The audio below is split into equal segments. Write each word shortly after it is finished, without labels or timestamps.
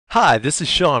Hi, this is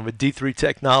Sean with D3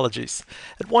 Technologies.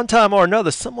 At one time or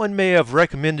another, someone may have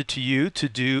recommended to you to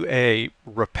do a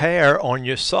repair on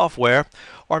your software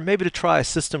or maybe to try a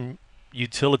system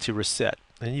utility reset.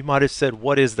 And you might have said,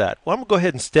 what is that? Well, I'm going to go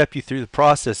ahead and step you through the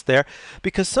process there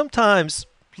because sometimes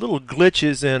little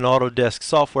glitches in Autodesk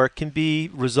software can be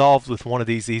resolved with one of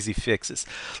these easy fixes.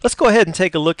 Let's go ahead and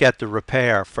take a look at the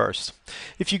repair first.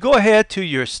 If you go ahead to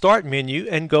your Start menu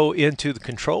and go into the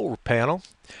Control panel,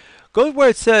 go where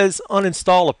it says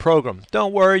uninstall a program.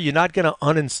 Don't worry, you're not going to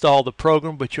uninstall the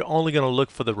program, but you're only going to look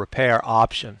for the repair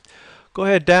option. Go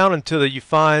ahead down until you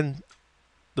find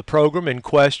the program in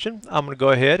question. I'm going to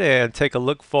go ahead and take a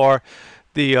look for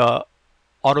the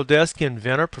Autodesk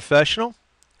Inventor Professional.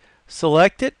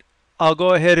 Select it. I'll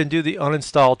go ahead and do the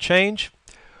uninstall change.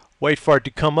 Wait for it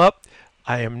to come up.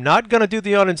 I am not going to do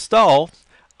the uninstall.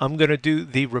 I'm going to do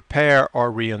the repair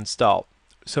or reinstall.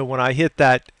 So when I hit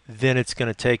that, then it's going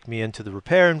to take me into the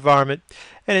repair environment,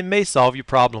 and it may solve your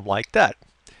problem like that.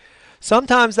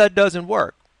 Sometimes that doesn't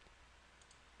work,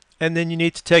 and then you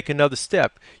need to take another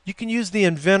step. You can use the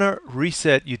Inventor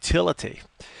Reset utility.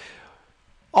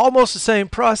 Almost the same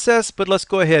process, but let's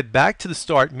go ahead back to the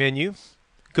Start menu,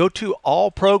 go to All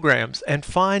Programs, and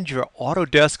find your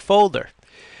Autodesk folder.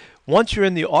 Once you're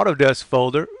in the Autodesk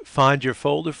folder, find your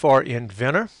folder for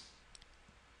Inventor.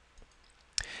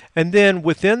 And then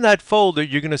within that folder,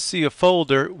 you're going to see a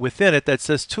folder within it that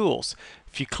says Tools.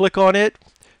 If you click on it,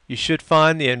 you should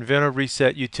find the Inventor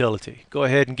Reset utility. Go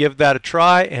ahead and give that a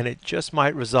try, and it just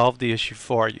might resolve the issue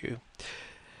for you.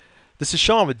 This is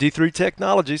Sean with D3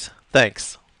 Technologies.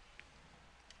 Thanks.